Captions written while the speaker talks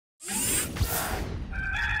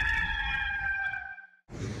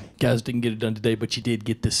guys didn't get it done today, but you did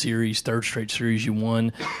get the series, third straight series you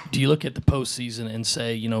won. Do you look at the postseason and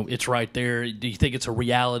say, it's right there? Do you think it's a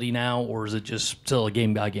reality now, or is it just still a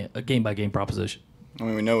game by game proposition? I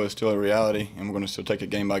mean, we know it's still a reality, and we're going to still take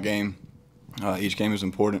it game by game. Each game is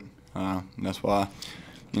important, and that's why,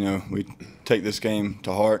 we take this game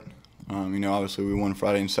to heart. Obviously we won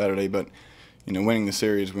Friday and Saturday, but winning the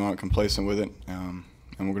series, we aren't complacent with it, and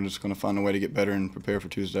we're just going to find a way to get better and prepare for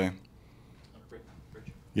Tuesday.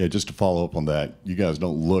 Yeah, just to follow up on that, you guys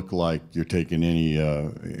don't look like you're taking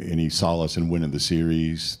any solace in winning the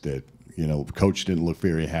series. That coach didn't look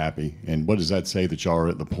very happy. And what does that say that y'all are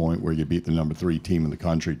at the point where you beat the #3 team in the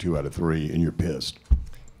country 2 out of 3, and you're pissed?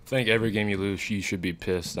 I think every game you lose, you should be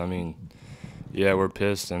pissed. I mean, yeah, we're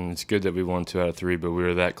pissed, and it's good that we won 2 out of 3, but we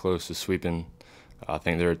were that close to sweeping. I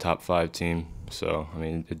think they're a top 5 team, so I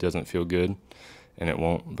mean, it doesn't feel good, and it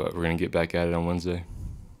won't. But we're gonna get back at it on Wednesday.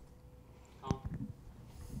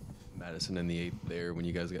 Madison in the 8th there when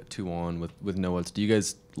you guys got 2 on with no outs. Do you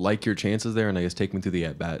guys like your chances there? And I guess take me through the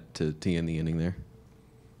at-bat to end the inning there.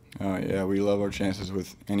 Yeah, we love our chances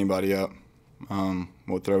with anybody up.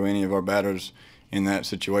 We'll throw any of our batters in that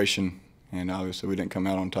situation, and obviously we didn't come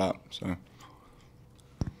out on top. So,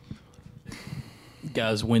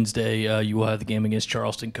 guys, Wednesday you will have the game against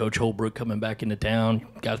Charleston. Coach Holbrook coming back into town.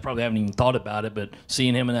 You guys probably haven't even thought about it, but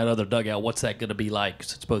seeing him in that other dugout, what's that going to be like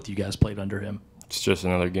since both you guys played under him? It's just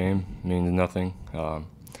another game. It means nothing.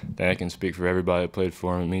 I can speak for everybody that played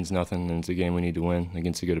for him. It means nothing, and it's a game we need to win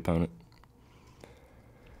against a good opponent.